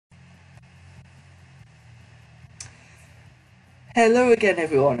Hello again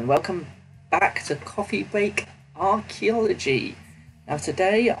everyone and welcome back to Coffee Break Archaeology. Now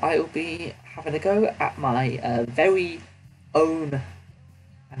today I will be having a go at my very own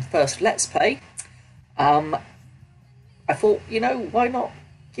and first Let's Play. I thought, why not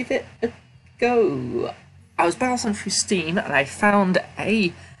give it a go? I was browsing through Steam and I found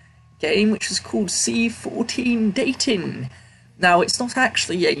a game which is called C14 Dating. Now, it's not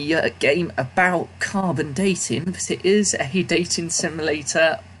actually a game about carbon dating, but it is a dating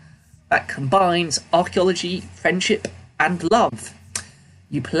simulator that combines archaeology, friendship, and love.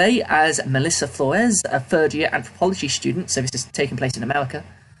 You play as Melissa Flores, a third-year anthropology student, so this is taking place in America,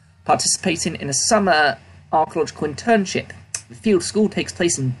 participating in a summer archaeological internship. The field school takes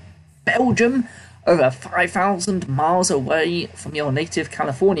place in Belgium, over 5,000 miles away from your native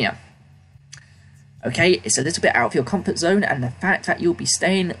California. Okay, it's a little bit out of your comfort zone, and the fact that you'll be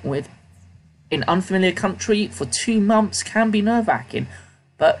staying in unfamiliar country for 2 months can be nerve-wracking,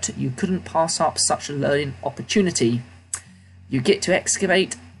 but you couldn't pass up such a learning opportunity. You get to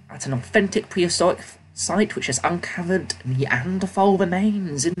excavate at an authentic prehistoric site which has uncovered Neanderthal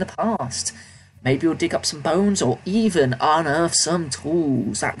remains in the past. Maybe you'll dig up some bones or even unearth some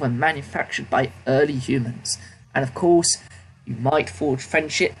tools that were manufactured by early humans. And of course, you might forge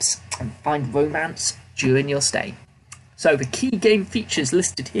friendships and find romance during your stay. So the key game features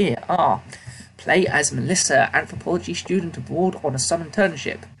listed here are: play as Melissa, anthropology student abroad on a summer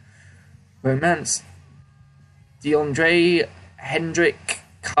internship; romance DeAndre, Hendrik,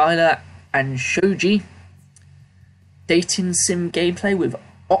 Kyla, and Shoji; dating sim gameplay with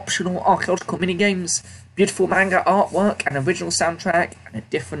optional archaeological minigames; beautiful manga artwork and original soundtrack; and a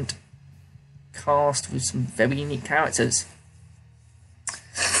different cast with some very unique characters.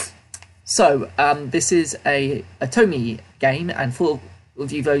 So, this is a Otome game, and for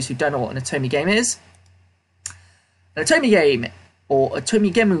those who don't know what an Otome game is, an Otome game, or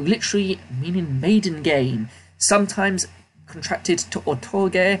Otome Gemu, literally meaning maiden game, sometimes contracted to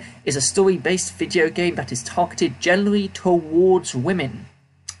Otoge, is a story-based video game that is targeted generally towards women.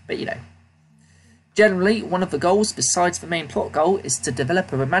 But generally, one of the goals, besides the main plot goal, is to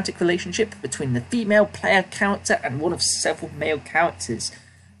develop a romantic relationship between the female player character and one of several male characters.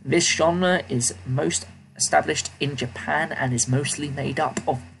 This genre is most established in Japan and is mostly made up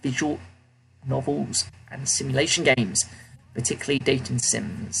of visual novels and simulation games, particularly dating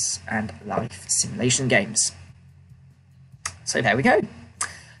sims and life simulation games. So there we go. If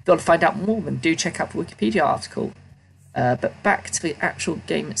you want to find out more, then do check out the Wikipedia article. But back to the actual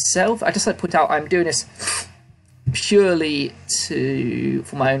game itself, I just like to point out I'm doing this purely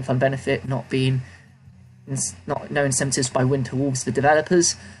for my own fun benefit, no incentives by Winter Wolves, the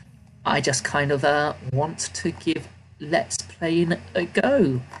developers. I just kind of want to give Let's Playing a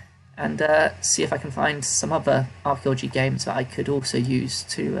go and see if I can find some other archaeology games that I could also use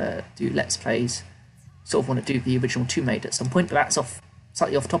to do Let's Plays. Sort of want to do the original Tomb Raider at some point, but that's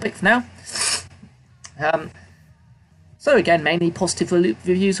slightly off topic for now. So again, mainly positive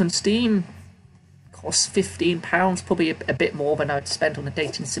reviews on Steam. Costs £15, probably a bit more than I'd spend on a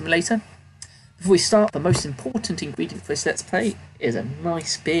dating simulator. Before we start, the most important ingredient for this Let's Play is a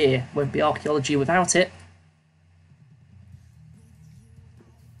nice beer. Won't be archaeology without it.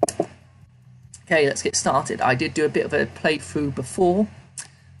 Okay, let's get started. I did do a bit of a playthrough before,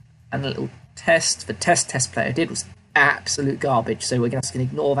 and a little test. The test play I did was absolute garbage, so we're just going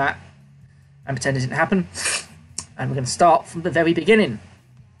to ignore that and pretend it didn't happen. And we're going to start from the very beginning.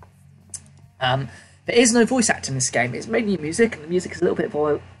 There is no voice acting in this game. It's mainly music, and the music is a little bit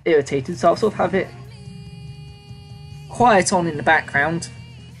more irritating, so I'll sort of have it quiet on in the background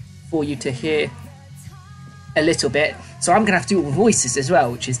for you to hear a little bit. So I'm going to have to do all the voices as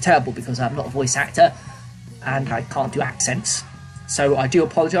well, which is terrible because I'm not a voice actor and I can't do accents. So I do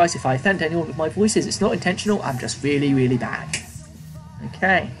apologise if I offend anyone with my voices. It's not intentional, I'm just really, really bad.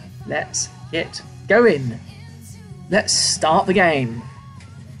 Okay, let's get going. Let's start the game.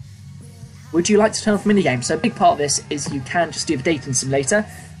 Would you like to turn off minigames? So a big part of this is you can just do the dating simulator,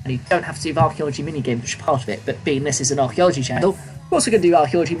 and you don't have to do the archaeology minigames, which is part of it. But being this is an archaeology channel, we're also going to do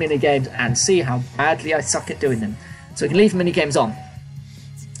archaeology minigames and see how badly I suck at doing them. So we can leave the minigames on.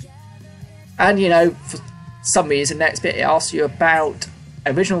 And for some reason, next bit it asks you about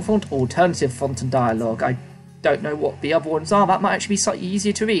original font, alternative font, and dialogue. I don't know what the other ones are. That might actually be slightly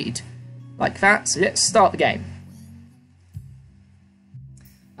easier to read. Like that. So let's start the game.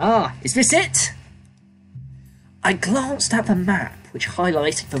 Ah, is this it? I glanced at the map, which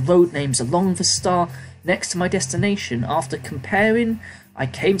highlighted the road names along the star next to my destination. After comparing, I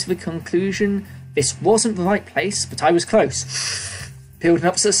came to the conclusion this wasn't the right place, but I was close. Building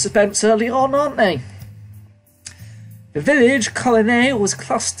up suspense early on, aren't they? The village Colonel was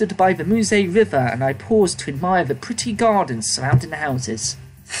clustered by the Musée River, and I paused to admire the pretty gardens surrounding the houses.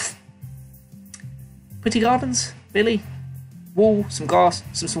 Pretty gardens? Really? Wall, some grass,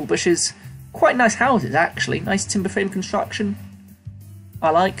 some small bushes. Quite nice houses, actually. Nice timber frame construction.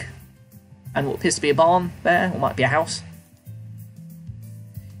 I like. And what appears to be a barn there, or might be a house.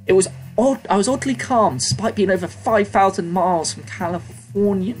 It was odd. I was oddly calm, despite being over 5,000 miles from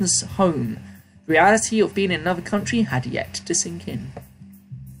Californian's home. The reality of being in another country had yet to sink in.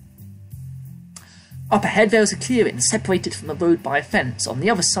 Up ahead there was a clearing, separated from the road by a fence. On the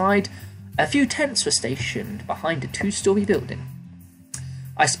other side, a few tents were stationed behind a 2-story building.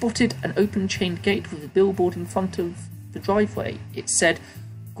 I spotted an open chained gate with a billboard in front of the driveway. It said,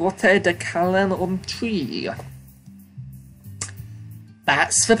 Grotte de Calendry.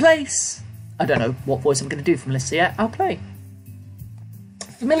 That's the place. I don't know what voice I'm going to do from Alyssa yet. I'll play.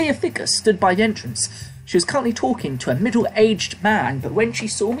 A familiar figure stood by the entrance. She was currently talking to a middle-aged man, but when she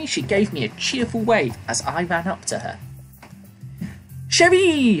saw me, she gave me a cheerful wave as I ran up to her.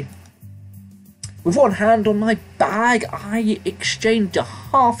 Sherry! With one hand on my bag, I exchanged a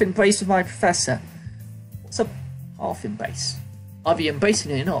half-embrace with my professor. What's a half-embrace? Either you're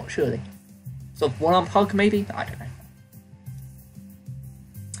embracing it or not, surely. Sort of one-arm hug, maybe? I don't know.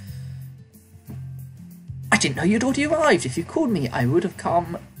 I didn't know you'd already arrived. If you called me, I would have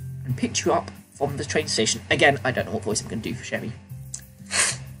come and picked you up from the train station. Again, I don't know what voice I'm going to do for Sherry.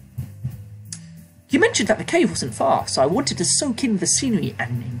 You mentioned that the cave wasn't far, so I wanted to soak in the scenery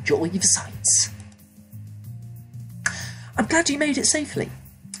and enjoy the sights. I'm glad you made it safely.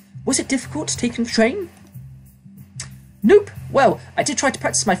 Was it difficult taking the train? Nope. Well, I did try to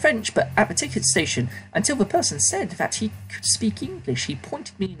practice my French, but at the ticket station, until the person said that he could speak English, he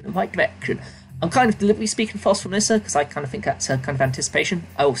pointed me in the right direction. I'm kind of deliberately speaking fast for Melissa, because I kind of think that's a kind of anticipation.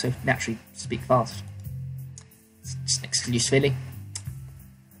 I also naturally speak fast. It's just an excuse, really.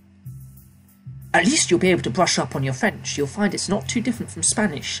 At least you'll be able to brush up on your French. You'll find it's not too different from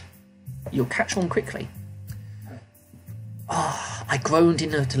Spanish. You'll catch on quickly. Ah, I groaned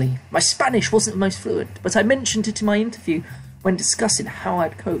inertly. My Spanish wasn't the most fluent, but I mentioned it in my interview when discussing how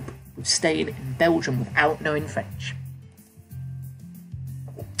I'd cope with staying in Belgium without knowing French.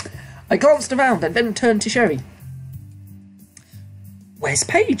 I glanced around and then turned to Sherry. Where's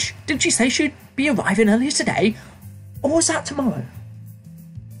Paige? Didn't she say she'd be arriving earlier today? Or was that tomorrow?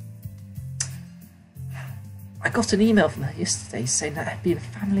 I got an email from her yesterday saying that it had been a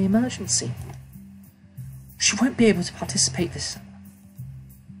family emergency. She won't be able to participate this summer.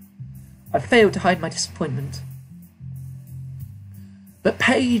 I failed to hide my disappointment. But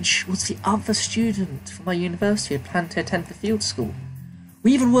Paige was the other student from my university who had planned to attend the field school.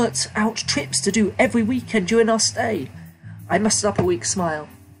 We even worked out trips to do every weekend during our stay. I mustered up a weak smile.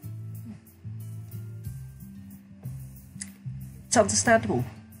 It's understandable.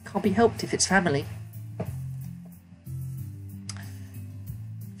 Can't be helped if it's family.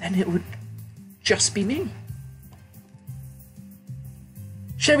 Then it would just be me.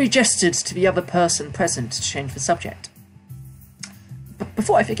 Sherry gestured to the other person present to change the subject. But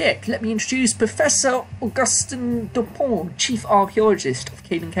before I forget, let me introduce Professor Augustin Dupont, Chief Archaeologist of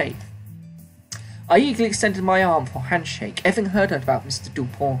Cave. I eagerly extended my arm for a handshake. Everything heard about Mr.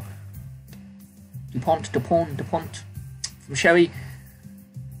 Dupont from Sherry,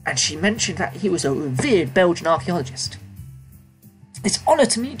 and she mentioned that he was a revered Belgian archaeologist. It's an honour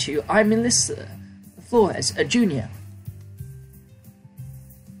to meet you. I'm Melissa Flores, a junior.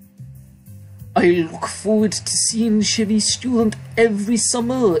 I look forward to seeing Sherry's student every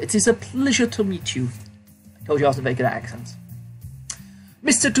summer. It is a pleasure to meet you. I told you I wasn't very good at accents.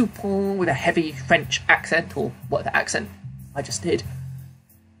 Mr. Dupont, with a heavy French accent, or whatever accent I just did,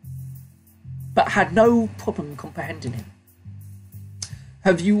 but had no problem comprehending him.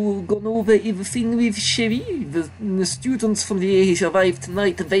 Have you gone over everything with Sherry? The students from the age arrived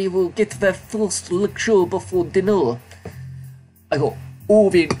tonight and they will get their first lecture before dinner. I got all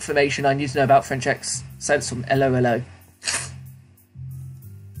the information I need to know about French accents from LOLO.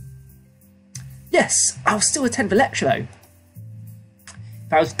 Yes, I'll still attend the lecture though.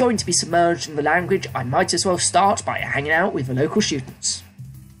 If I was going to be submerged in the language, I might as well start by hanging out with the local students.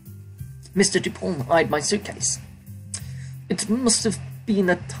 Mr. Dupont eyed my suitcase. It must have been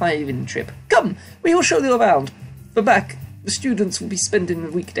a tiring trip. Come, we will show you around. For back, the students will be spending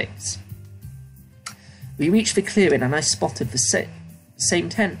the weekdays. We reached the clearing and I spotted the same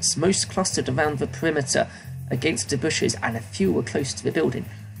tents, most clustered around the perimeter against the bushes, and a few were close to the building.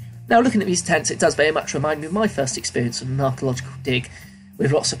 Now, looking at these tents, it does very much remind me of my first experience on an archaeological dig,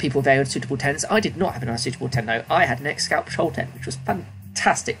 with lots of people with very unsuitable tents. I did not have an unsuitable tent though. I had an ex-scout patrol tent, which was fantastic.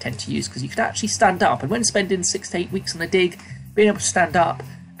 fantastic tent to use because you could actually stand up, and when spending 6 to 8 weeks on a dig, being able to stand up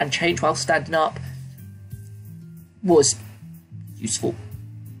and change while standing up was useful.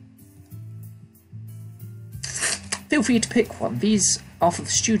 Feel free to pick one. These are for the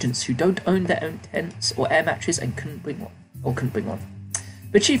students who don't own their own tents or air matches and couldn't bring one.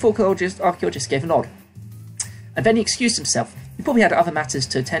 The chief archaeologist gave a nod, and then he excused himself. He probably had other matters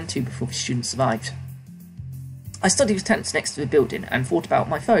to attend to before the students arrived. I studied the tents next to the building and thought about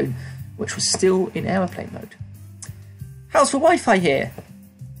my phone, which was still in aeroplane mode. How's the Wi-Fi here?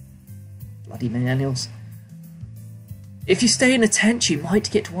 Bloody millennials. If you stay in a tent, you might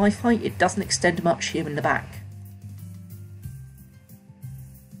get Wi-Fi. It doesn't extend much here in the back.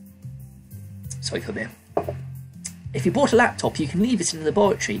 Sorry for me. If you bought a laptop, you can leave it in the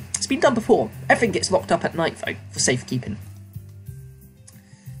laboratory. It's been done before. Everything gets locked up at night, though, for safekeeping.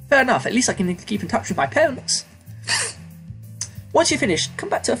 Fair enough, at least I can keep in touch with my parents. Once you're finished, come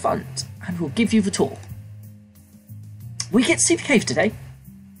back to the front, and we'll give you the tour. We get to see the cave today.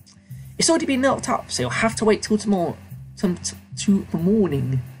 It's already been locked up, so you'll have to wait till tomorrow. To the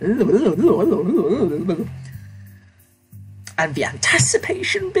morning. And the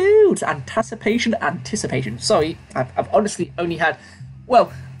anticipation builds. Anticipation. Sorry, I've honestly only had,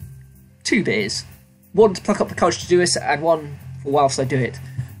 well, 2 beers. One to pluck up the courage to do this, and one for whilst I do it.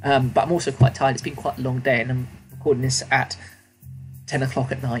 But I'm also quite tired. It's been quite a long day, and I'm recording this at 10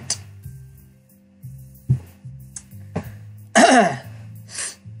 o'clock at night.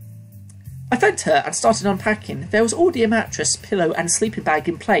 I thanked her and started unpacking. There was already a mattress, pillow, and sleeping bag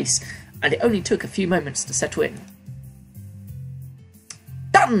in place, and it only took a few moments to settle in.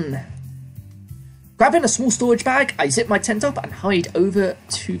 Done! Grabbing a small storage bag, I zipped my tent up and hurried over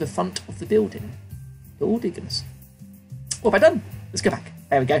to the front of the building. Lord Higgins. What have I done? Let's go back.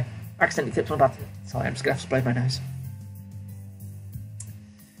 There we go. Accidentally clipped on a button. Sorry, I'm just going to have to blow my nose.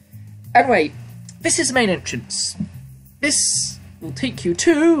 Anyway, this is the main entrance. This will take you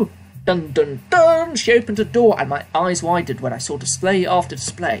to... Dun dun dun! She opened a door and my eyes widened when I saw display after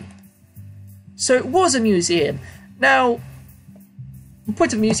display. So it was a museum. Now, the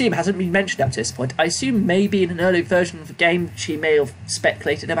point of the museum hasn't been mentioned up to this point. I assume maybe in an early version of the game she may have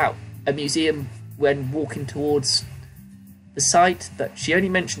speculated about a museum when walking towards the site, but she only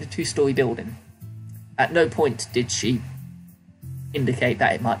mentioned a 2-story building. At no point did she indicate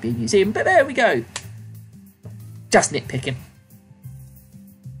that it might be a museum, but there we go. Just nitpicking.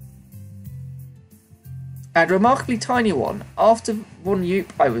 And a remarkably tiny one. After one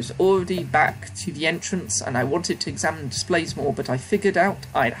yoop, I was already back to the entrance and I wanted to examine the displays more, but I figured out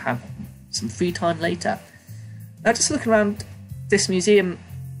I'd have some free time later. Now, just looking around this museum,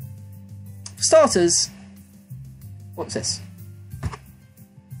 for starters, what's this?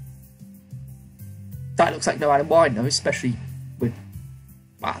 That looks like no Island wine, though, especially with,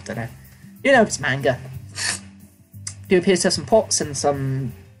 well, I don't know. You know, it's manga. Do appear to have some pots and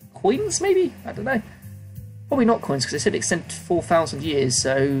some coins, maybe? I don't know. Probably not coins, because they said it extended to 4,000 years,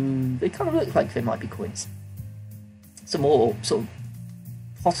 so they kind of look like they might be coins. Some more sort of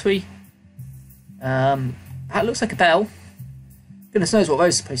pottery. That looks like a bell. Goodness knows what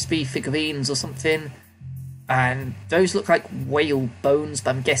those are supposed to be, figurines or something. And those look like whale bones,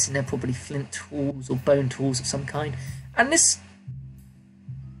 but I'm guessing they're probably flint tools or bone tools of some kind. And this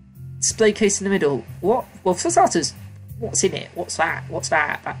display case in the middle, what? Well, for starters, what's in it? What's that? What's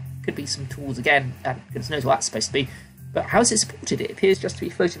that? That could be some tools again, and goodness knows what that's supposed to be. But how is it supported? It appears just to be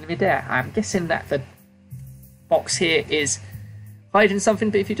floating in midair. I'm guessing that the box here is hiding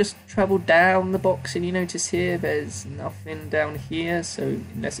something, but if you just travel down the box and you notice here, there's nothing down here, so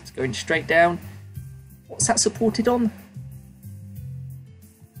unless it's going straight down, what's that supported on?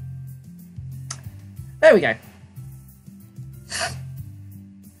 There we go.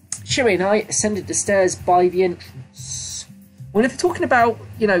 Sherry and I ascended the stairs by the entrance. Well, if we're talking about,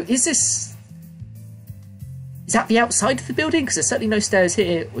 you know, is that the outside of the building? Because there's certainly no stairs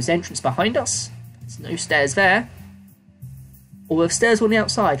here. Was the entrance behind us? There's no stairs there. Or were the stairs on the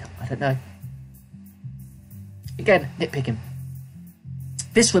outside? I don't know. Again, nitpicking.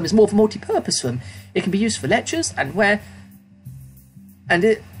 This room is more of a multi-purpose room. It can be used for lectures and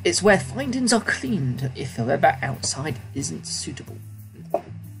it's where findings are cleaned if the weather outside isn't suitable.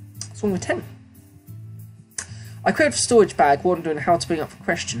 What's wrong with tent? I created a storage bag, wondering how to bring up the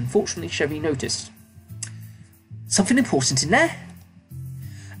question. Fortunately, Chevy noticed. Something important in there?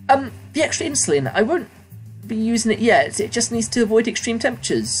 The extra insulin. I won't be using it yet. It just needs to avoid extreme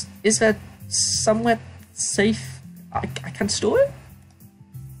temperatures. Is there somewhere safe I can store it?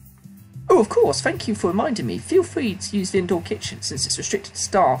 Oh, of course. Thank you for reminding me. Feel free to use the indoor kitchen since it's restricted to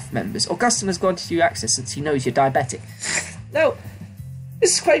staff members. Augustine has granted you access since he knows you're diabetic. Now,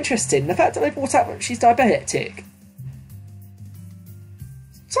 This is quite interesting. The fact that they brought out that she's diabetic.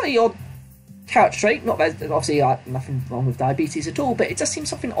 Slightly odd character trait. Not that obviously nothing wrong with diabetes at all, but it does seem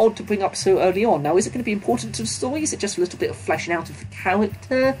something odd to bring up so early on. Now, is it going to be important to the story? Is it just a little bit of fleshing out of the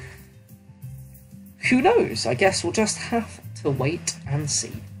character? Who knows? I guess we'll just have to wait and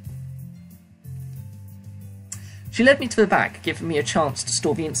see. She led me to the back, giving me a chance to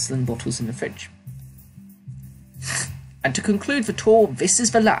store the insulin bottles in the fridge. And to conclude the tour, this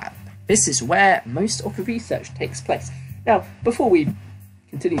is the lab. This is where most of the research takes place. Now, before we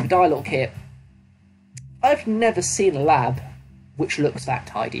continue the dialogue here, I've never seen a lab which looks that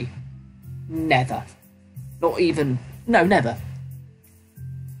tidy. Never. Not even... No, never.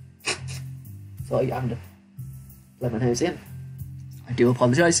 Sorry, I'm going to blow my nose in. I do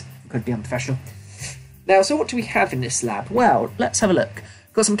apologise. Could be unprofessional. Now, so what do we have in this lab? Well, let's have a look.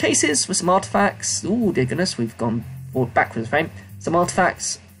 Got some cases with some artefacts. Oh, dear goodness, we've gone forward backwards frame. Some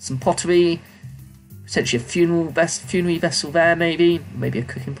artefacts, some pottery, potentially a funerary vessel there, maybe a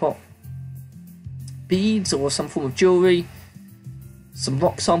cooking pot. Beads or some form of jewellery. Some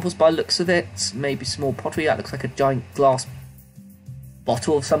rock samples by the looks of it. Maybe some more pottery. That looks like a giant glass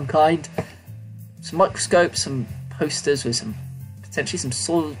bottle of some kind. Some microscopes, some posters with some potentially some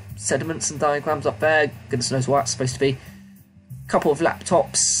soil sediments and diagrams up there. Goodness knows what that's supposed to be. A couple of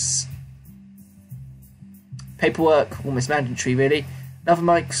laptops. Paperwork, almost mandatory really. Another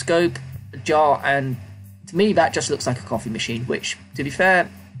microscope, a jar, and to me that just looks like a coffee machine, which, to be fair,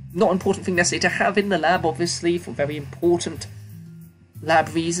 not an important thing necessarily to have in the lab, obviously, for very important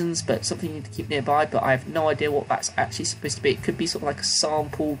lab reasons, but something you need to keep nearby, but I have no idea what that's actually supposed to be. It could be sort of like a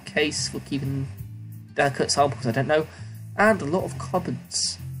sample case for keeping delicate samples, I don't know. And a lot of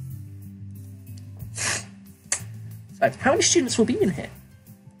cupboards. So, how many students will be in here?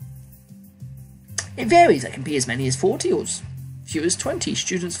 It varies. There can be as many as 40 or as few as 20.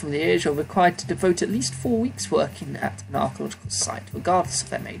 Students from the age are required to devote at least 4 weeks working at an archaeological site, regardless of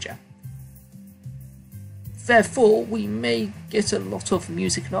their major. Therefore, we may get a lot of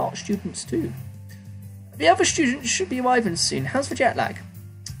music and art students too. The other students should be arriving soon. How's the jet lag?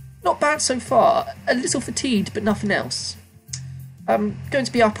 Not bad so far. A little fatigued, but nothing else. I'm going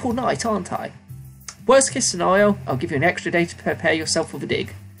to be up all night, aren't I? Worst case scenario, I'll give you an extra day to prepare yourself for the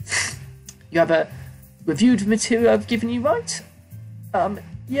dig. You have reviewed the material I've given you, right?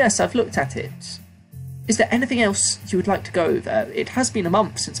 Yes, I've looked at it. Is there anything else you would like to go over? It has been a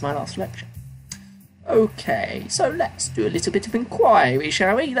month since my last lecture. Okay, so let's do a little bit of inquiry,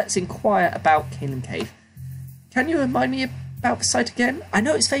 shall we? Let's inquire about Caelan Cave. Can you remind me about the site again? I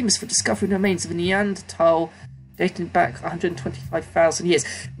know it's famous for discovering remains of a Neanderthal dating back 125,000 years.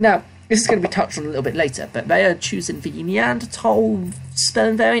 Now, this is going to be touched on a little bit later, but they are choosing the Neanderthal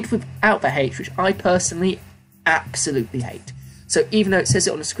spelling variant without the H, which I personally absolutely hate. So even though it says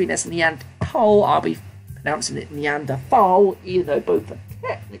it on the screen as Neanderthal, I'll be pronouncing it Neanderthal, even though both are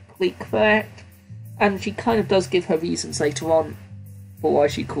technically correct. And she kind of does give her reasons later on for why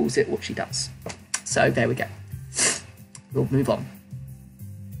she calls it what she does. So there we go. We'll move on.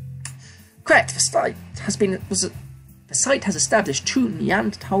 Correct. The site has established two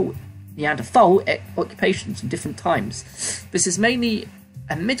Neanderthal occupations in different times. This is mainly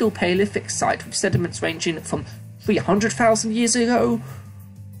a Middle Paleolithic site with sediments ranging from 300,000 years ago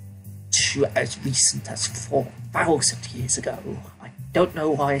to as recent as 4,000 years ago. I don't know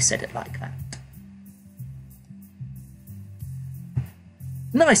why I said it like that.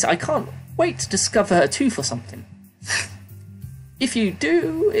 Nice, I can't wait to discover a tooth or something. If you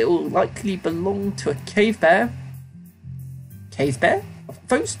do, it will likely belong to a cave bear. Cave bear?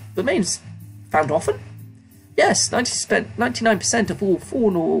 Those remains found often? Yes, 99% of all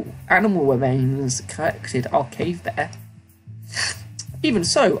fauna or animal remains collected are cave bear. Even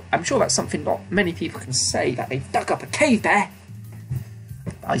so, I'm sure that's something not many people can say, that they've dug up a cave bear.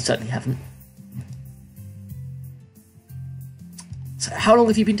 I certainly haven't. So how long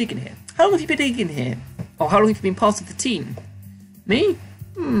have you been digging here? How long have you been digging here? Or how long have you been part of the team? Me?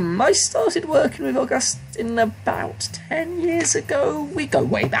 I started working with Augustine about 10 years ago. We go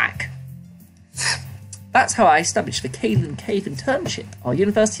way back. That's how I established the Caelan Cave internship. Our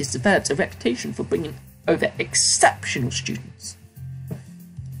university has developed a reputation for bringing over exceptional students.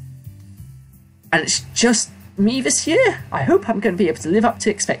 And it's just me this year. I hope I'm going to be able to live up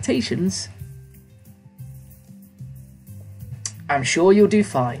to expectations. I'm sure you'll do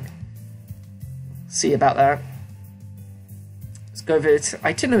fine. See about that. Let's go over its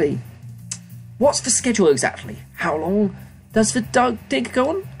itinerary. What's the schedule exactly? How long does the dig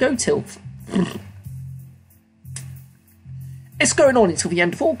go till? It's going on until the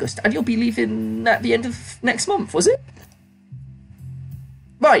end of August, and you'll be leaving at the end of next month, was it?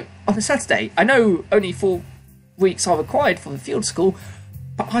 Right, on a Saturday. I know only 4 weeks are required for the field school,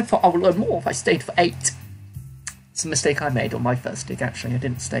 but I thought I would learn more if I stayed for 8. It's a mistake I made on my first dig, actually. I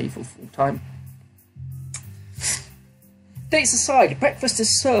didn't stay for full time. Dates aside, breakfast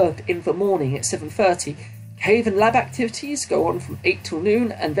is served in the morning at 7:30. Cave and lab activities go on from 8 till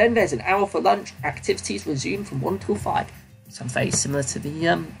noon, and then there's an hour for lunch. Activities resume from 1 till 5. Sounds very similar to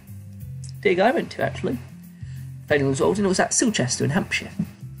the dig I went to, actually. If anyone was old, and it was at Silchester in Hampshire.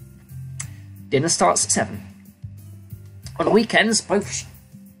 Dinner starts at 7. On the weekends, both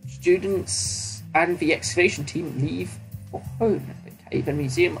students and the excavation team leave for home. The cave and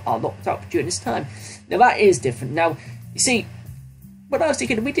museum are locked up during this time. Now that is different. Now, you see, when I was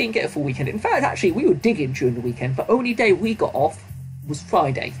digging, we didn't get a full weekend. In fact, actually, we were digging during the weekend, but only day we got off was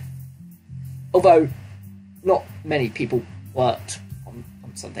Friday. Although, not many people worked on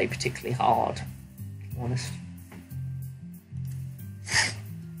Sunday particularly hard, to be honest.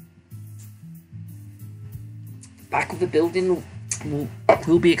 The back of the building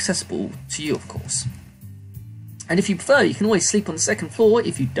will be accessible to you, of course. And if you prefer, you can always sleep on the second floor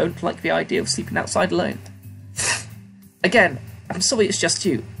if you don't like the idea of sleeping outside alone. Again, I'm sorry it's just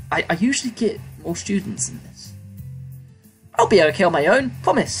you. I usually get more students than this. I'll be okay on my own,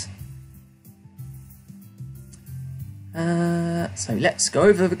 promise. So let's go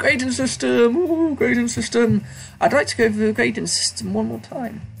over the grading system. Ooh, grading system. I'd like to go over the grading system one more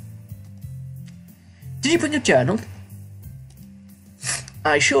time. Did you bring a journal?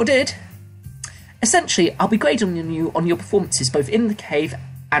 I sure did. Essentially, I'll be grading you on your performances both in the cave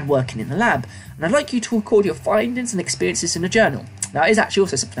and working in the lab, and I'd like you to record your findings and experiences in a journal. Now, it is actually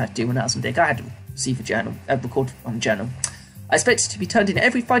also something I had to do when I was on dig. I had to receive a journal, record on a journal. I expect it to be turned in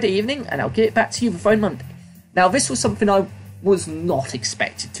every Friday evening, and I'll get it back to you the following Monday. Now, this was something I was not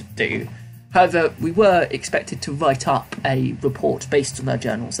expected to do. However, we were expected to write up a report based on our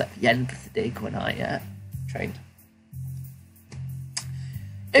journals at the end of the dig when I trained.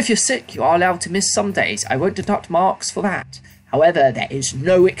 If you're sick, you are allowed to miss some days. I won't deduct marks for that. However, there is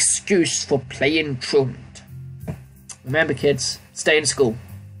no excuse for playing truant. Remember, kids, stay in school.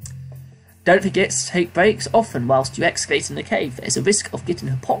 Don't forget to take breaks often whilst you excavate in the cave. There's a risk of getting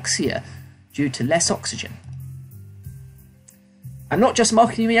hypoxia due to less oxygen. I'm not just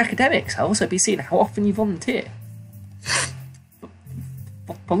marking the academics, I'll also be seeing how often you volunteer.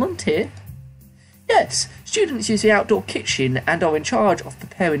 Volunteer? Yes, students use the outdoor kitchen and are in charge of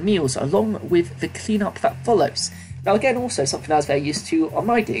preparing meals along with the clean-up that follows. Now again, also something I was very used to on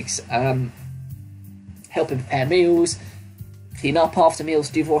my digs, helping prepare meals, clean up after meals,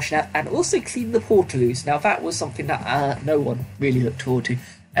 do the washing up, and also clean the portaloos. Now that was something that no one really looked forward to,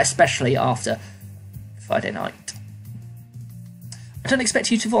 especially after Friday night. I don't expect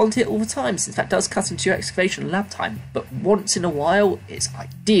you to volunteer all the time, since that does cut into your excavation and lab time, but once in a while, it's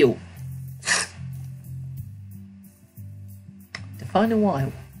ideal. Define a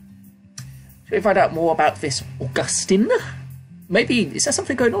while. Should we find out more about this Augustine? Maybe, is there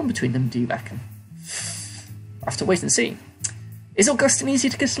something going on between them, do you reckon? I'll have to wait and see. Is Augustine easy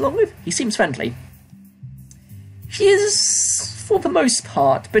to get along with? He seems friendly. He is, for the most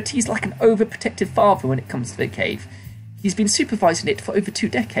part, but he's like an overprotective father when it comes to the cave. He's been supervising it for over 2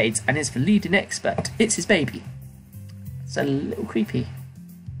 decades and is the leading expert. It's his baby. It's a little creepy.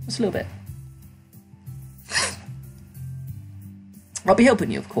 Just a little bit. I'll be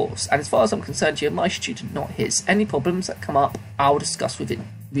helping you, of course, and as far as I'm concerned, you're my student, not his. Any problems that come up, I'll discuss with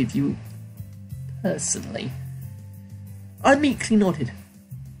you personally. I meekly nodded.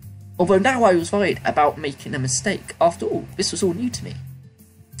 Although now I was worried about making a mistake. After all, this was all new to me.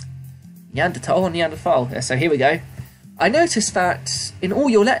 Neanderthal or Neanderthal? So here we go. I noticed that in all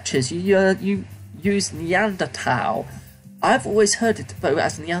your lectures you use Neanderthal. I've always heard it though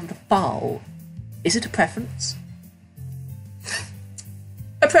as Neanderthal. Is it a preference?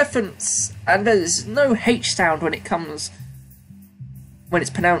 A preference, and there's no H sound when it's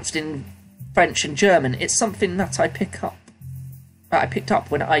pronounced in French and German. It's something that I picked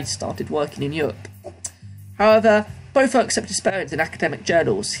up when I started working in Europe. However, both are accepted spellings in academic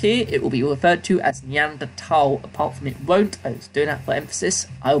journals. Here, it will be referred to as Neanderthal. Apart from it won't, I was doing that for emphasis,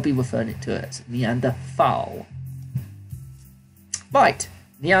 I'll be referring to it as Neanderthal. Right,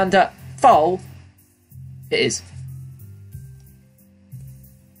 Neanderthal it is.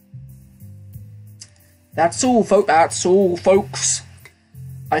 That's all, folks.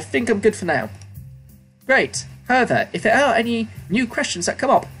 I think I'm good for now. Great. However, if there are any new questions that come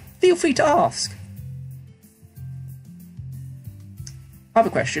up, feel free to ask. I have a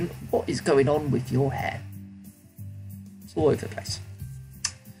question. What is going on with your hair? It's all over the place.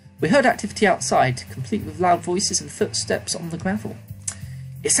 We heard activity outside, complete with loud voices and footsteps on the gravel.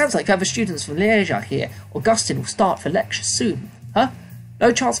 It sounds like other students from Liège are here. Augustine will start for lecture soon. Huh?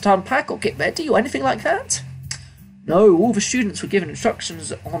 No chance to unpack or get ready or anything like that? No, all the students were given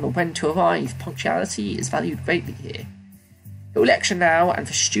instructions on when to arrive. Punctuality is valued greatly here. He will lecture now, and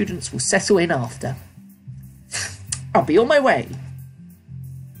the students will settle in after. I'll be on my way.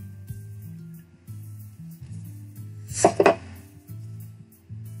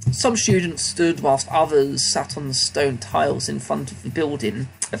 Some students stood whilst others sat on the stone tiles in front of the building.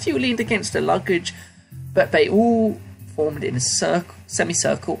 A few leaned against their luggage, but they all formed in a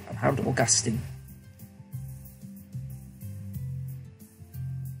semicircle around Augustine.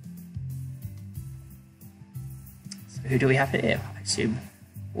 So who do we have here? I assume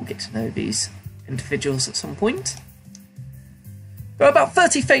we'll get to know these individuals at some point. There are about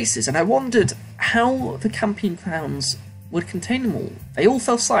 30 faces, and I wondered how the camping grounds would contain them all. They all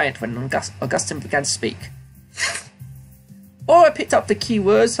fell silent when Augustine began to speak. Or I picked up the key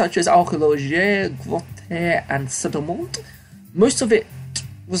words such as archaeology, grotte, and sediment. Most of it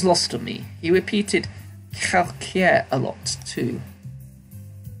was lost on me. He repeated calcaire a lot too.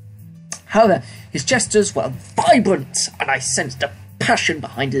 However, his gestures were vibrant, and I sensed a passion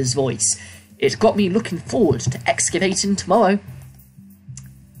behind his voice. It got me looking forward to excavating tomorrow.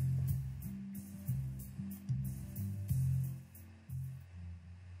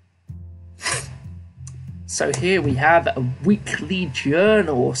 So here we have a weekly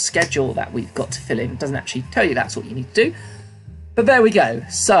journal or schedule that we've got to fill in. It doesn't actually tell you that's what you need to do. But there we go.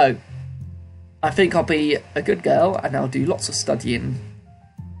 So I think I'll be a good girl and I'll do lots of studying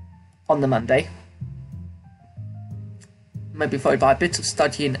on the Monday. Maybe followed by a bit of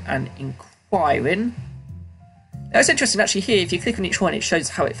studying and inquiring. Now it's interesting actually here, if you click on each one, it shows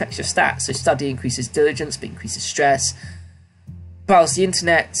how it affects your stats. So study increases diligence, but increases stress. Browse the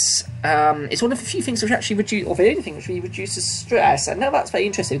internet, it's one of the few things which actually reduce, or the only thing which really reduces stress. And now that's very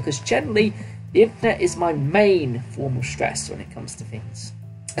interesting because generally the internet is my main form of stress when it comes to things.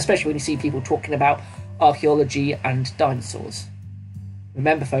 Especially when you see people talking about archaeology and dinosaurs.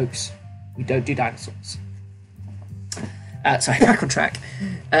 Remember folks, we don't do dinosaurs. Sorry, back on track.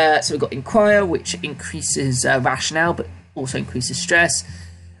 So we've got inquire, which increases rationale but also increases stress.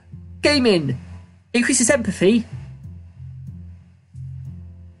 Gaming increases empathy.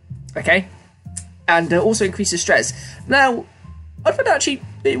 Okay, and also increases stress. Now, I find actually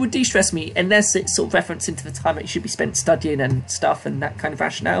it would de-stress me unless it's sort of reference into the time that you should be spent studying and stuff and that kind of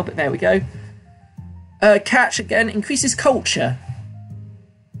rationale, but there we go. Catch, again, increases culture.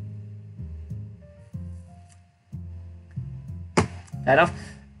 Fair enough.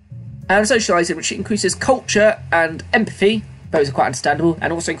 And socialising, which increases culture and empathy. Those are quite understandable,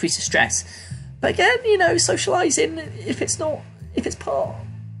 and also increases stress. But again, you know, socialising, if it's part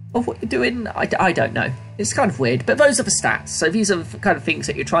of what you're doing, I don't know. It's kind of weird, but those are the stats. So these are the kind of things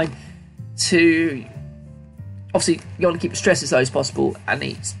that you're trying to... Obviously, you want to keep the stress as low as possible and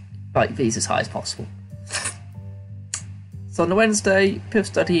these as high as possible. So on the Wednesday, bit of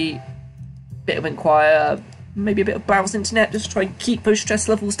study, bit of inquire, maybe a bit of browse the internet, just try and keep those stress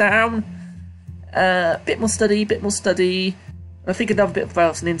levels down. Bit more study, I think another bit of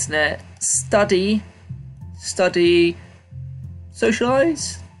browse on the internet, study,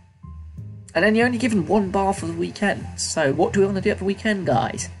 socialise. And then you're only given one bar for the weekend. So what do we want to do at the weekend,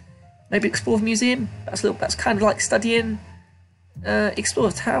 guys? Maybe explore the museum. That's kind of like studying. Explore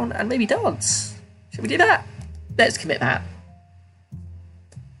the town and maybe dance. Should we do that? Let's commit that.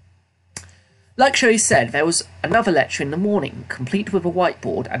 Like Sherry said, there was another lecture in the morning, complete with a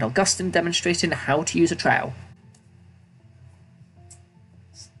whiteboard and Augustine demonstrating how to use a trowel.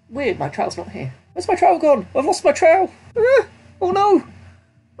 Weird, my trowel's not here. Where's my trowel gone? I've lost my trowel. Oh no!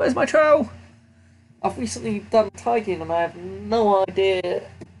 Where's my trowel? I've recently done tidying and I have no idea,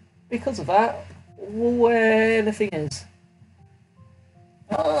 because of that, where the thing is.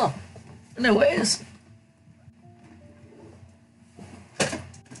 Ah, I know where it is.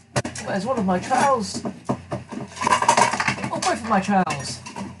 Where's one of my trowels? Oh, both of my trowels.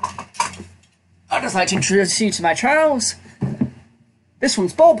 I'd just like to introduce you to my trowels. This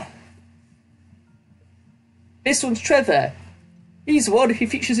one's Bob. This one's Trevor. He's the one who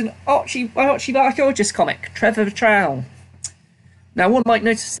features in Archie the Archaeologist comic, Trevor the Trowel. Now, one might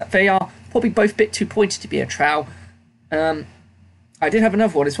notice that they are probably both a bit too pointy to be a trowel. I did have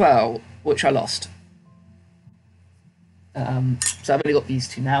another one as well, which I lost. So I've only got these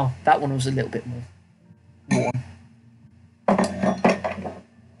two now. That one was a little bit more worn.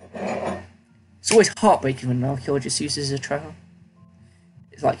 It's always heartbreaking when an archaeologist uses a trowel.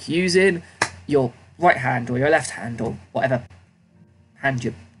 It's like using your right hand or your left hand or whatever hand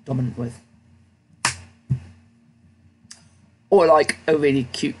you're dominant with. Or like a really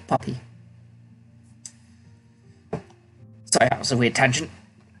cute puppy. Sorry, that was a weird tangent.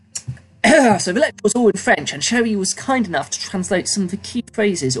 So the lecture was all in French, and Sherry was kind enough to translate some of the key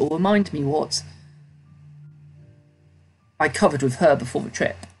phrases or remind me what I covered with her before the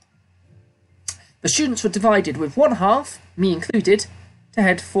trip. The students were divided, with one half, me included, to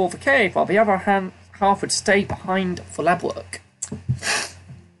head for the cave, while the other half would stay behind for lab work.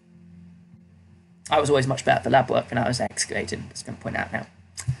 I was always much better at the lab work than I was excavating, just going to point out now.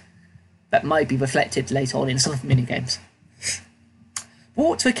 That might be reflected later on in some of the minigames. The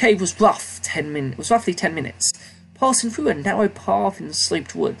walk to the cave was roughly 10 minutes, passing through a narrow path in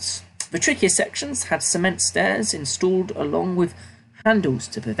sloped woods. The trickier sections had cement stairs installed along with handles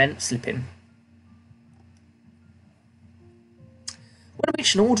to prevent slipping. When I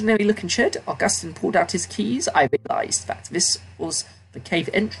reached an ordinary-looking shed, Augustine pulled out his keys. I realised that this was the cave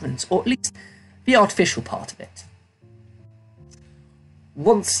entrance, or at least the artificial part of it.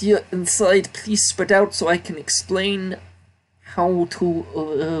 Once you're inside, please spread out so I can explain how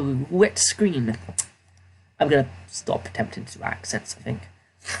to wet screen. I'm going to stop attempting to do accents, I think.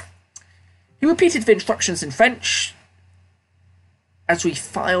 He repeated the instructions in French. As we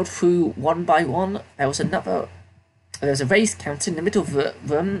filed through one by one, there was a raised counter in the middle of the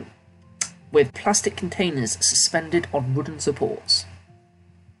room with plastic containers suspended on wooden supports.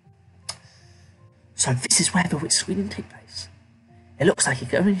 So this is where the wet screening takes place. It looks like it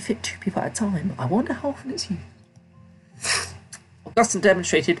can only fit 2 people at a time. I wonder how often it's used. Augustine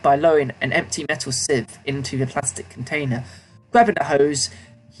demonstrated by lowering an empty metal sieve into the plastic container. Grabbing a hose,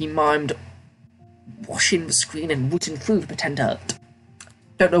 he mimed washing the screen and rooting through the pretend dirt.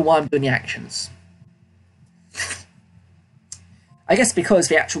 Don't know why I'm doing the actions. I guess because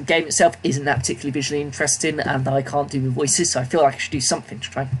the actual game itself isn't that particularly visually interesting and I can't do the voices, so I feel like I should do something to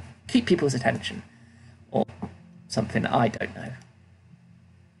try and keep people's attention. Or something, I don't know.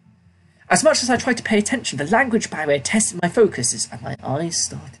 As much as I tried to pay attention, the language barrier tested my focuses and my eyes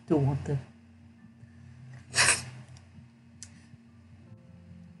started to wander.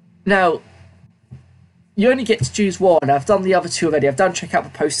 Now, you only get to choose one. I've done the other 2 already. I've done check out the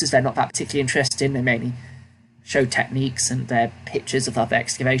posters. They're not that particularly interesting. They mainly show techniques and they're pictures of other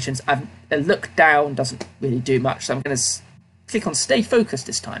excavations. The look down doesn't really do much, so I'm going to click on stay focused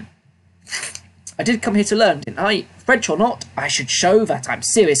this time. I did come here to learn, didn't I? French or not, I should show that I'm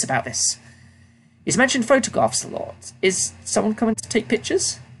serious about this. He's mentioned photographs a lot. Is someone coming to take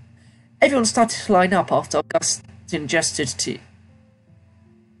pictures? Everyone started to line up after Augustine gestured to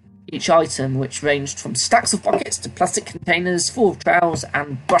each item, which ranged from stacks of buckets to plastic containers full of trowels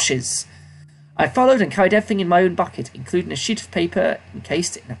and brushes. I followed and carried everything in my own bucket, including a sheet of paper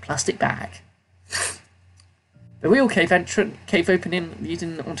encased in a plastic bag. The real cave opening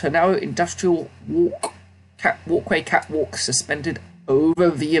leading onto a narrow industrial walkway catwalk suspended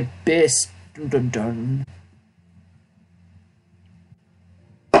over the abyss. Dun dun dun.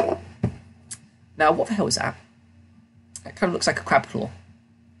 Now, what the hell is that? That kind of looks like a crab claw.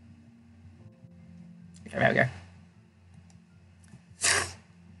 Okay, there we go.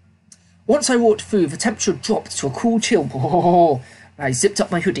 Once I walked through, the temperature dropped to a cool chill. Oh, I zipped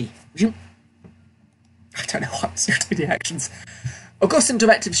up my hoodie. I don't know why I'm still doing the actions. Augustine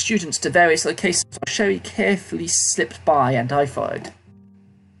directed students to various locations while Sherry carefully slipped by and I followed.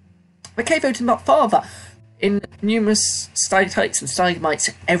 The cave opened up farther, in numerous stalactites and stalagmites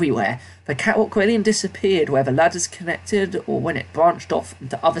everywhere. The catwalk railing disappeared where the ladders connected or when it branched off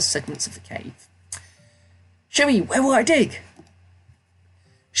into other segments of the cave. Sherry, where will I dig?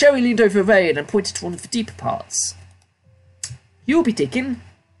 Sherry leaned over the rail and pointed to one of the deeper parts. You'll be digging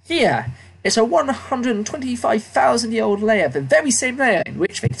here. It's a 125,000-year-old layer, the very same layer in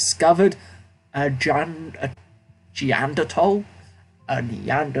which they discovered a Neanderthal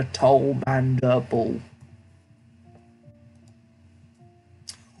mandible.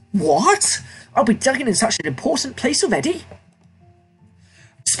 What? I'll be digging in such an important place already?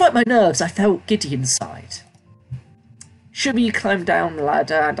 Despite my nerves, I felt giddy inside. Shumi climbed down the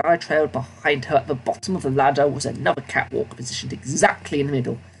ladder and I trailed behind her. At the bottom of the ladder was another catwalk positioned exactly in the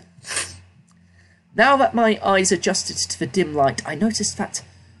middle. Now that my eyes adjusted to the dim light, I noticed that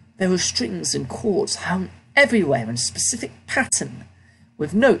there were strings and cords hung everywhere in a specific pattern,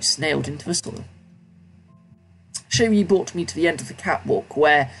 with notes nailed into the soil. Shumi brought me to the end of the catwalk,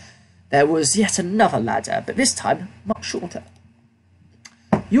 where there was yet another ladder, but this time much shorter.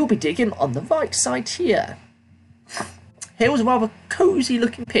 You'll be digging on the right side here. Here was a rather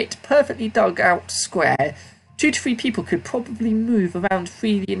cosy-looking pit, perfectly dug out square. 2 to 3 people could probably move around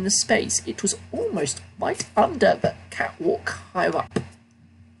freely in the space. It was almost right under the catwalk higher up.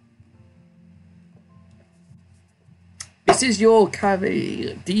 This This is your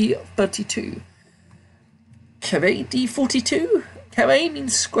carré D32. Carré D42? Carré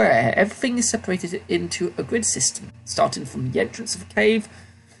means square. Everything is separated into a grid system. Starting from the entrance of a cave,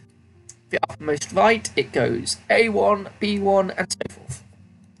 the uppermost right, it goes A1, B1, and so forth.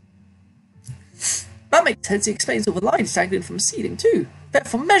 That makes sense. It explains all the lines dangling from the ceiling too. They're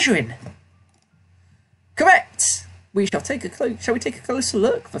for measuring. Correct. We shall take a shall we take a closer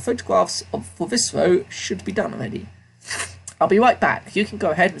look? The photographs for this row should be done already. I'll be right back. You can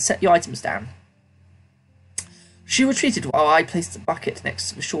go ahead and set your items down. She retreated while I placed the bucket next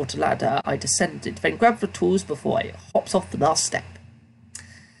to the shorter ladder. I descended, then grabbed the tools before I hopped off the last step.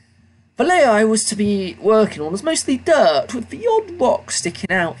 The layer I was to be working on was mostly dirt, with the odd rock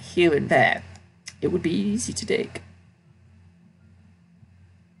sticking out here and there. It would be easy to dig.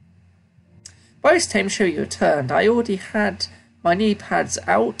 By this time Sherry returned, I already had my knee pads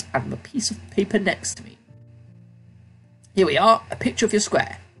out and the piece of paper next to me. Here we are, a picture of your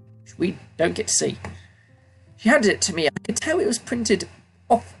square, which we don't get to see. She handed it to me. I could tell it was printed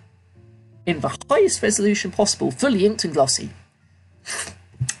off in the highest resolution possible, fully inked and glossy.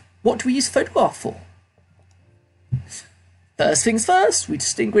 What do we use photograph for? First things first, we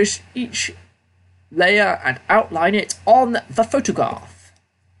distinguish each layer and outline it on the photograph.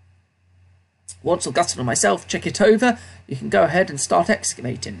 Once Augustine and myself check it over, you can go ahead and start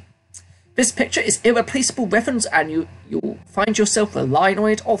excavating. This picture is irreplaceable reference and you'll find yourself relying on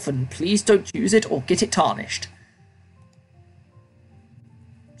it often. Please don't use it or get it tarnished.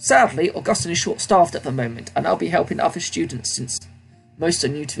 Sadly, Augustine is short-staffed at the moment, and I'll be helping other students since most are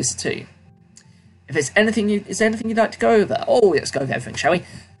new to this too. If there's anything you'd like to go over? Oh, let's go over everything, shall we?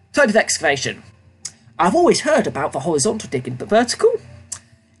 Type of excavation. I've always heard about the horizontal digging, but vertical?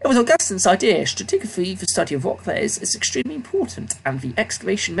 It was Augustine's idea. Stratigraphy, the study of rock layers, is extremely important, and the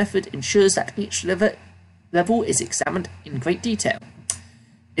excavation method ensures that each level is examined in great detail.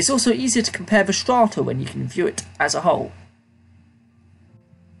 It's also easier to compare the strata when you can view it as a whole.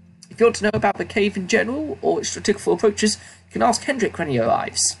 If you want to know about the cave in general, or its stratigraphical approaches, you can ask Hendrik when he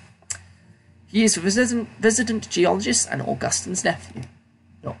arrives. He is the resident geologist and Augustine's nephew.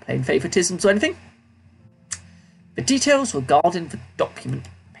 Not playing favouritisms or anything. The details regarding the document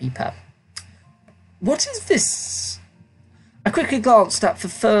paper. What is this? I quickly glanced at the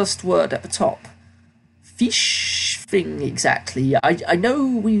first word at the top. Fish thing, exactly. I know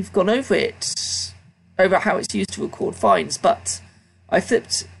we've gone over it, over how it's used to record finds, but I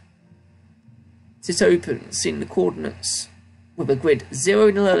flipped it open, seeing the coordinates with a grid 0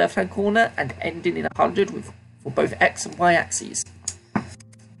 in the lower left hand corner and ending in 100 for both x and y axes.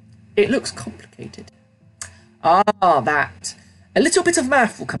 It looks complicated. Ah, that. A little bit of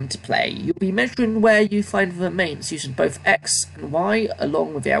math will come into play. You'll be measuring where you find the remains using both x and y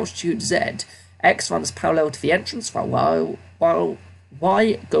along with the altitude z. X runs parallel to the entrance while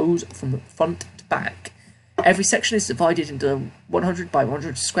y goes from front to back. Every section is divided into 100 by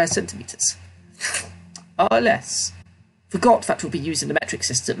 100 square centimetres. Ah, less. Forgot that we'll be using the metric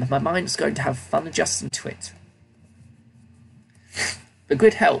system, and my mind's going to have fun adjusting to it. The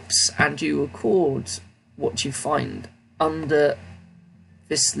grid helps, and you record what you find under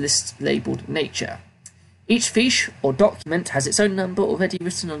this list labelled Nature. Each fiche or document has its own number already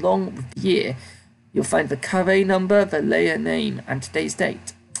written along with the year. You'll find the carré number, the layer name, and today's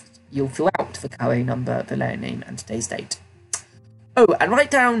date. You'll fill out the carré number, the layer name, and today's date. Oh, and write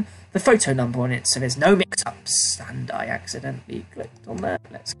down the photo number on it so there's no mix-ups. And I accidentally clicked on that.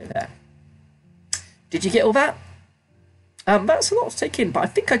 Let's go there. Did you get all that? That's a lot to take in, but I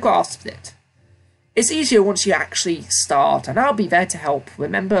think I grasped it. It's easier once you actually start, and I'll be there to help.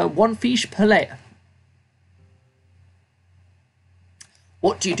 Remember, 1 fiche per layer.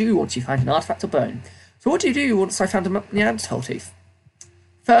 What do you do once you find an artifact or bone? So what do you do once I found a Neanderthal tooth?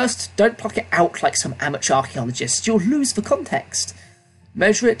 First, don't pluck it out like some amateur archaeologist. You'll lose the context.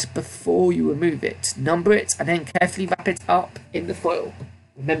 Measure it before you remove it. Number it, and then carefully wrap it up in the foil.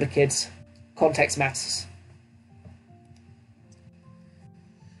 Remember, kids, context matters.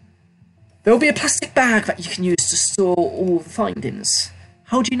 There will be a plastic bag that you can use to store all the findings.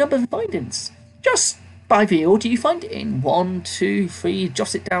 How do you number the findings? Just by the order you find it in. 1, 2, 3,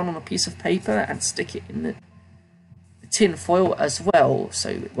 jot it down on a piece of paper and stick it in the tin foil as well, so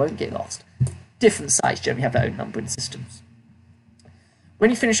it won't get lost. Different sites generally have their own numbering systems. When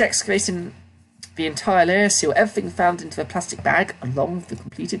you finish excavating the entire layer, seal everything found into the plastic bag along with the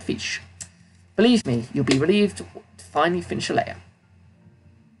completed fiche. Believe me, you'll be relieved to finally finish a layer.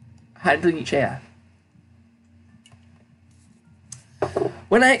 Handling each layer.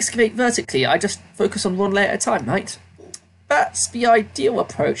 When I excavate vertically, I just focus on 1 layer at a time, right? That's the ideal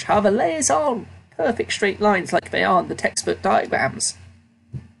approach. However, layers aren't perfect straight lines like they are in the textbook diagrams.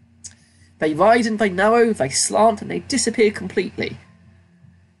 They widen, they narrow, they slant, and they disappear completely.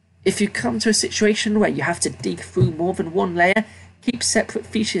 If you come to a situation where you have to dig through more than one layer, keep separate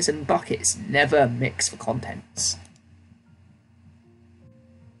features in buckets, never mix the contents.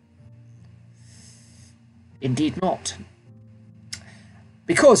 Indeed not.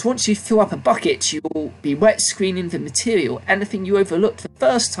 Because once you fill up a bucket, you'll be wet screening the material. Anything you overlooked the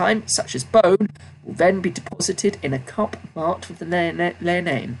first time, such as bone, will then be deposited in a cup marked with the layer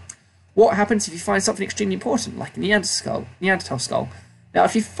name. What happens if you find something extremely important, like a Neanderthal skull? Now,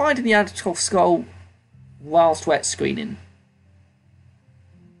 if you find a Neanderthal skull whilst wet screening,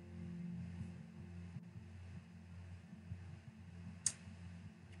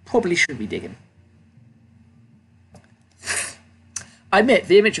 probably shouldn't be digging. I admit,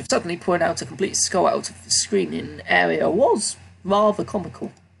 the image of suddenly pouring out a complete skull out of the screening area was rather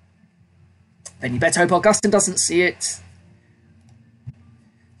comical. Then you better hope Augustine doesn't see it.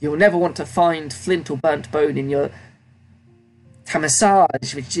 You'll never want to find flint or burnt bone in your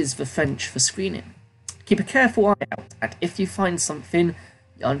tamassage, which is the French for screening. Keep a careful eye out, and if you find something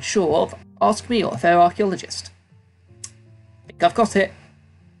you're unsure of, ask me or a fair archaeologist. Think I've got it.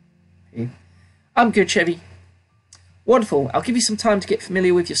 I'm good, Chevy. Wonderful. I'll give you some time to get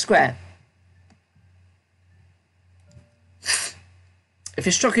familiar with your square. If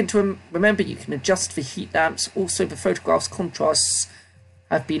you're struggling to remember, you can adjust the heat lamps. Also, the photograph's contrasts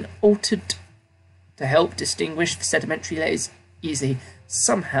have been altered to help distinguish the sedimentary layers easily.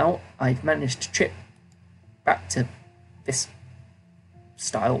 Somehow, I've managed to trip back to this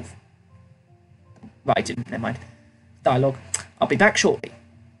style of writing. Never mind. Dialogue. I'll be back shortly.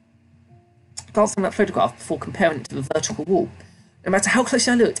 Glance on that photograph before comparing it to the vertical wall. No matter how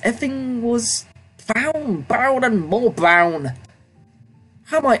closely I looked, everything was brown, and more brown.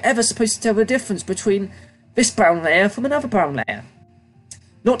 How am I ever supposed to tell the difference between this brown layer from another brown layer?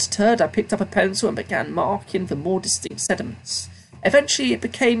 Not deterred, I picked up a pencil and began marking the more distinct sediments. Eventually it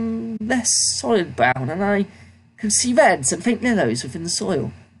became less solid brown, and I could see reds and faint yellows within the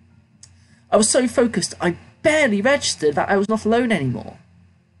soil. I was so focused I barely registered that I was not alone anymore.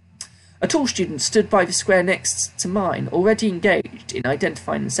 A tall student stood by the square next to mine, already engaged in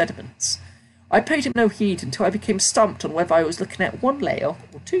identifying the sediments. I paid him no heed until I became stumped on whether I was looking at one layer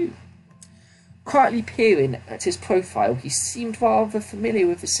or two. Quietly peering at his profile, he seemed rather familiar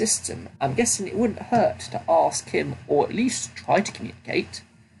with the system. I'm guessing it wouldn't hurt to ask him, or at least try to communicate.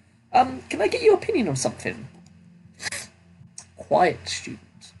 Can I get your opinion on something? Quiet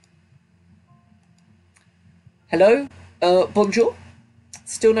student. Hello? Bonjour?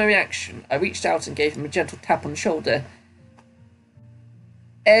 Still no reaction. I reached out and gave him a gentle tap on the shoulder.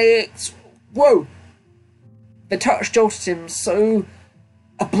 Whoa! The touch jolted him so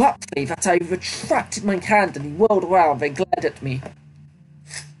abruptly that I retracted my hand and he whirled around and glared at me.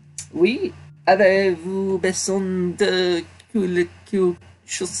 Oui? Avez-vous besoin de quelque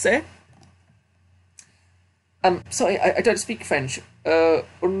chose? Sorry, I don't speak French.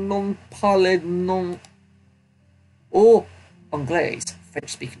 Non parle non... Or Anglais.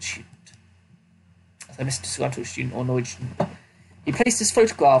 French-speaking student. As I missed a disgruntled student or annoyed student. He placed his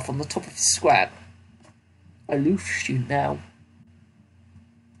photograph on the top of his square. Aloof student now.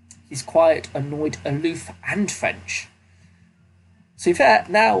 He's quiet, annoyed, aloof, and French. So in fact,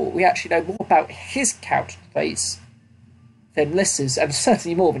 now we actually know more about his character traits than Lissa's, and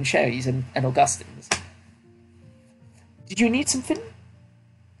certainly more than Sherry's and Augustine's. Did you need something?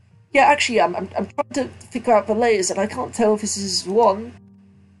 Yeah, actually, I'm trying to figure out the layers, and I can't tell if this is one.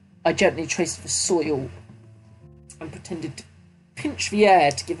 I gently traced the soil and pretended to pinch the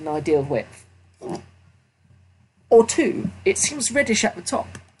air to give an idea of width. Or two. It seems reddish at the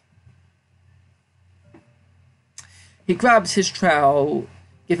top. He grabbed his trowel,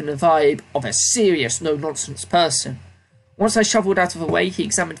 giving a vibe of a serious, no-nonsense person. Once I shovelled out of the way, he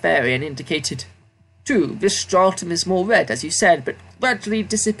examined the area and indicated, 2. This stratum is more red, as you said, but gradually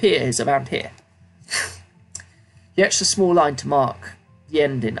disappears around here. He etched a small line to mark the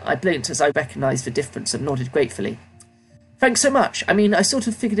ending. I blinked as I recognised the difference and nodded gratefully. Thanks so much. I mean, I sort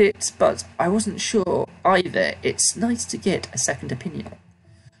of figured it, but I wasn't sure either. It's nice to get a second opinion.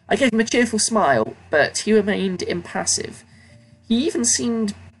 I gave him a cheerful smile, but he remained impassive. He even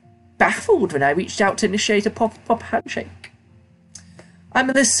seemed baffled when I reached out to initiate a pop handshake. I'm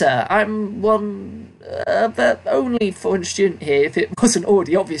Melissa. I'm one the only foreign student here, if it wasn't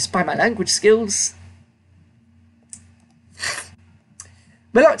already obvious by my language skills.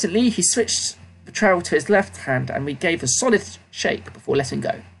 Reluctantly, he switched the trowel to his left hand, and we gave a solid shake before letting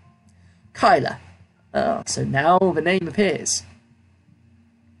go. Kyla. Ah, so now the name appears.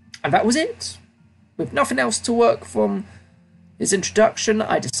 And that was it. With nothing else to work from his introduction,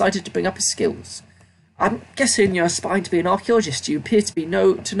 I decided to bring up his skills. I'm guessing you're aspiring to be an archaeologist. You appear to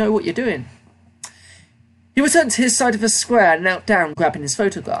know what you're doing. He returned to his side of the square and knelt down, grabbing his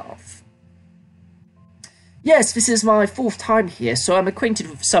photograph. Yes, this is my 4th time here, so I'm acquainted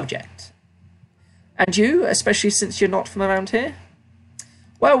with the subject. And you, especially since you're not from around here?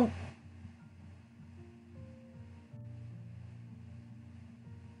 Well,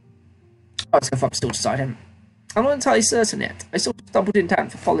 I was going to still deciding. I'm not entirely certain yet. I sort of stumbled into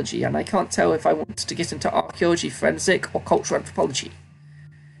anthropology, and I can't tell if I want to get into archaeology, forensic, or cultural anthropology.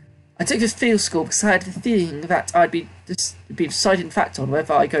 I took this field school because I had the feeling that I'd be deciding factor on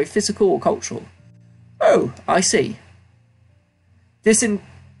whether I go physical or cultural. Oh, I see. This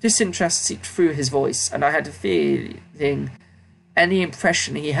interest seeped through his voice, and I had a feeling any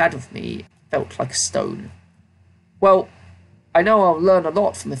impression he had of me felt like a stone. Well, I know I'll learn a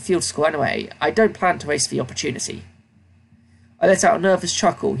lot from the field school anyway. I don't plan to waste the opportunity. I let out a nervous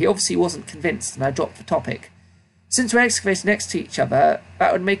chuckle. He obviously wasn't convinced, and I dropped the topic. Since we're excavating next to each other,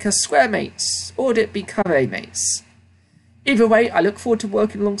 that would make us square mates, or would it be carré mates? Either way, I look forward to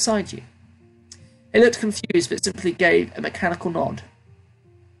working alongside you. He looked confused, but simply gave a mechanical nod.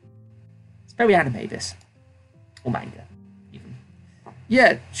 It's very anime, this. Or manga, even.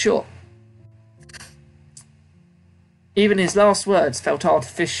 Yeah, sure. Even his last words felt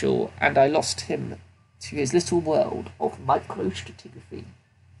artificial, and I lost him to his little world of microstratigraphy.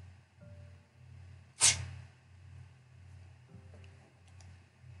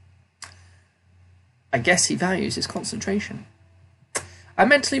 I guess he values his concentration. I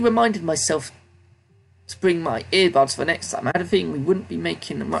mentally reminded myself to bring my earbuds for next time. I had a feeling we wouldn't be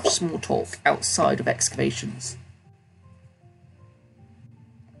making much small talk outside of excavations.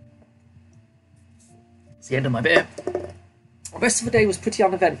 It's the end of my beer. The rest of the day was pretty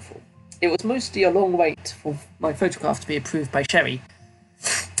uneventful. It was mostly a long wait for my photograph to be approved by Sherry,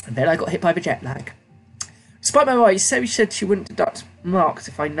 and then I got hit by the jet lag. Despite my worries, Sherry said she wouldn't deduct marks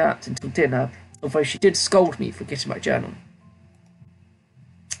if I napped until dinner, although she did scold me for getting my journal.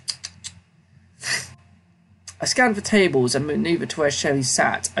 I scanned the tables and manoeuvred to where Sherry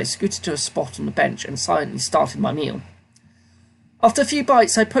sat. I scooted to a spot on the bench and silently started my meal. After a few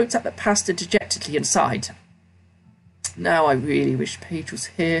bites, I poked at the pasta dejectedly and sighed. Now I really wish Paige was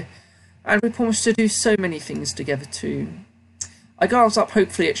here, and we promised to do so many things together too. I glanced up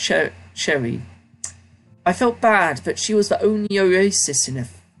hopefully at Sherry. I felt bad, but she was the only oasis in an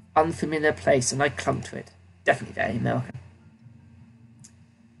unfamiliar place, and I clung to it. Definitely very American.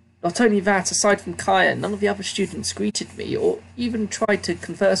 Not only that, aside from Kaya, none of the other students greeted me or even tried to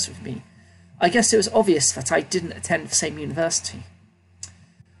converse with me. I guess it was obvious that I didn't attend the same university.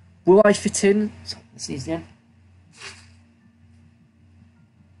 Will I fit in? Sorry, let's sneeze again.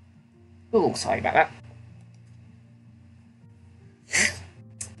 Oh, sorry about that.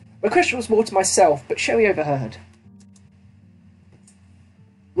 My question was more to myself, but Sherry overheard.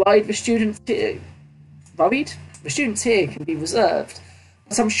 Worried the students here? Worried? The students here can be reserved,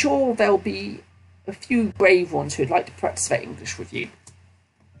 but I'm sure there'll be a few brave ones who'd like to practice their English with you.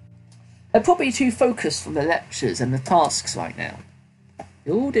 They're probably too focused from the lectures and the tasks right now.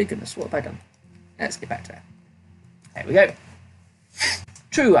 Oh dear goodness, what have I done? Let's get back to that. There we go.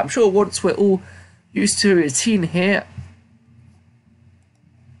 True, I'm sure once we're all used to a routine here,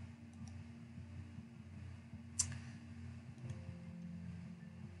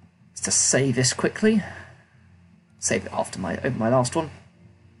 let's just save this quickly. Save it after over my last one.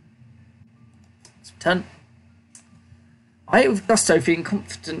 Let's return. I ate with gusto, feeling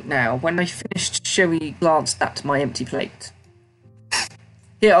confident now. When I finished, Sherry glanced at my empty plate.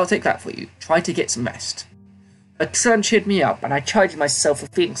 Here, I'll take that for you. Try to get some rest. Her concern cheered me up, and I chided myself for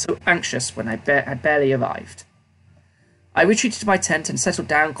feeling so anxious when I had barely arrived. I retreated to my tent and settled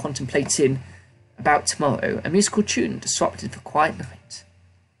down, contemplating about tomorrow. A musical tune disrupted the quiet night.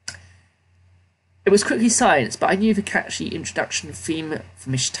 It was quickly silenced, but I knew the catchy introduction theme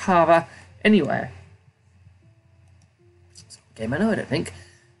from Ishtara anywhere. It's not a game I know, I don't think.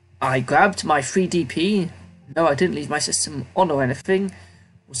 I grabbed my 3DP. No, I didn't leave my system on or anything.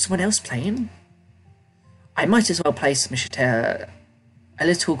 Was someone else playing? I might as well play some Ishtara. A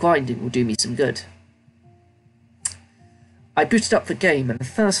little grinding will do me some good. I booted up the game, and the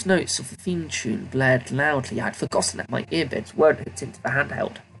first notes of the theme tune blared loudly. I had forgotten that my earbuds weren't hooked into the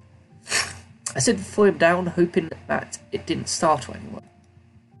handheld. I set the volume down, hoping that it didn't startle anyone.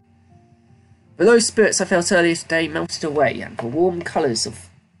 The low spirits I felt earlier today melted away, and the warm colours of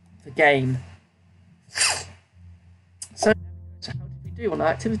the game. So how did we do on our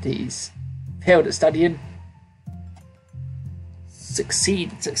activities? Failed at studying.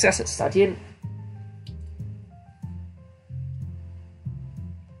 Success at studying.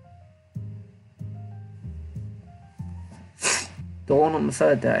 Dawn on the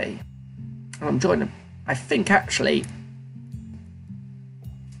third day. I'm joining. I think actually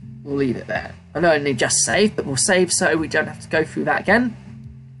we'll leave it there. I know I only just saved, but we'll save so we don't have to go through that again.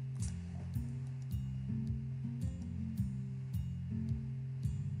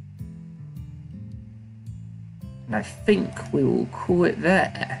 And I think we will call it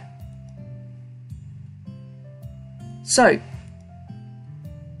there. So, I'd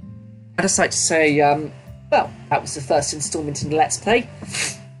just like to say, well, that was the first instalment in the Let's Play.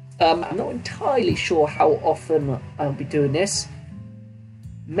 I'm not entirely sure how often I'll be doing this.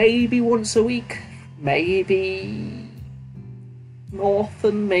 Maybe once a week, maybe more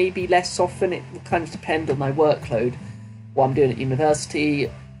often, maybe less often. It will kind of depend on my workload, what I'm doing at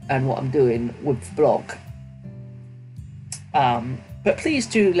university, and what I'm doing with the blog. But please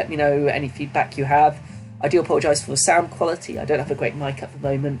do let me know any feedback you have. I do apologise for the sound quality. I don't have a great mic at the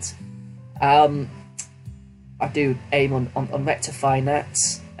moment. I do aim on rectifying that.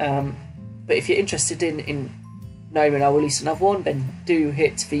 But if you're interested in knowing when I'll release another one, then do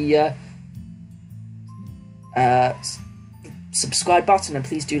hit the subscribe button, and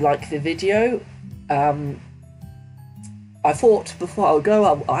please do like the video. I thought before I'll go,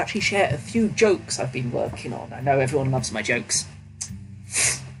 I'll actually share a few jokes I've been working on. I know everyone loves my jokes.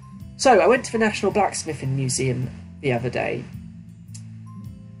 So, I went to the National Blacksmithing Museum the other day,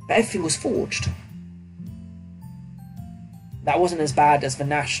 but everything was forged. That wasn't as bad as the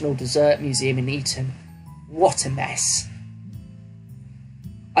National Dessert Museum in Eton. What a mess.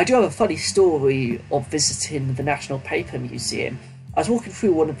 I do have a funny story of visiting the National Paper Museum. I was walking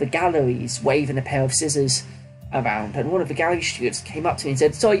through one of the galleries, waving a pair of scissors around, and one of the gallery stewards came up to me and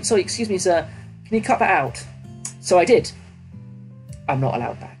said, sorry, excuse me sir, can you cut that out? So I did. I'm not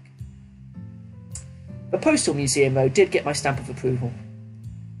allowed back. The Postal Museum, though, did get my stamp of approval.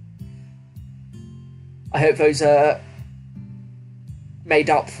 I hope those made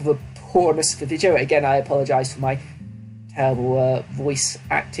up for the poorness of the video. Again, I apologise for my terrible voice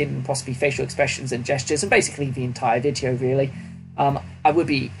acting, possibly facial expressions and gestures, and basically the entire video, really. I would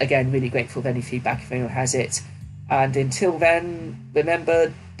be, again, really grateful for any feedback if anyone has it. And until then,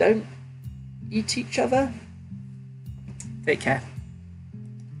 remember, don't eat each other. Take care.